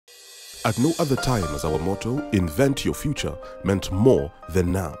At no other time has our motto, "Invent your future," meant more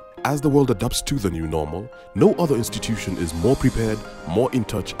than now. As the world adapts to the new normal, no other institution is more prepared, more in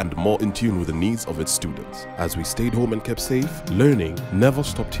touch, and more in tune with the needs of its students. As we stayed home and kept safe, learning never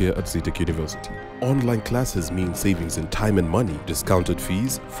stopped here at Zetech University. Online classes mean savings in time and money, discounted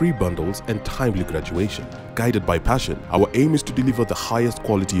fees, free bundles, and timely graduation. Guided by passion, our aim is to deliver the highest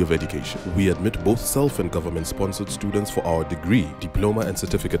quality of education. We admit both self and government-sponsored students for our degree, diploma, and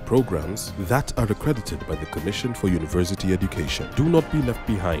certificate programs that are accredited by the Commission for University Education. Do not be left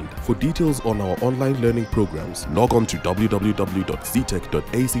behind. For details on our online learning programs, log on to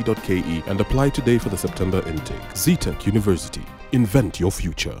www.zetech.ac.ke and apply today for the September intake. Zetech University. Invent your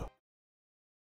future.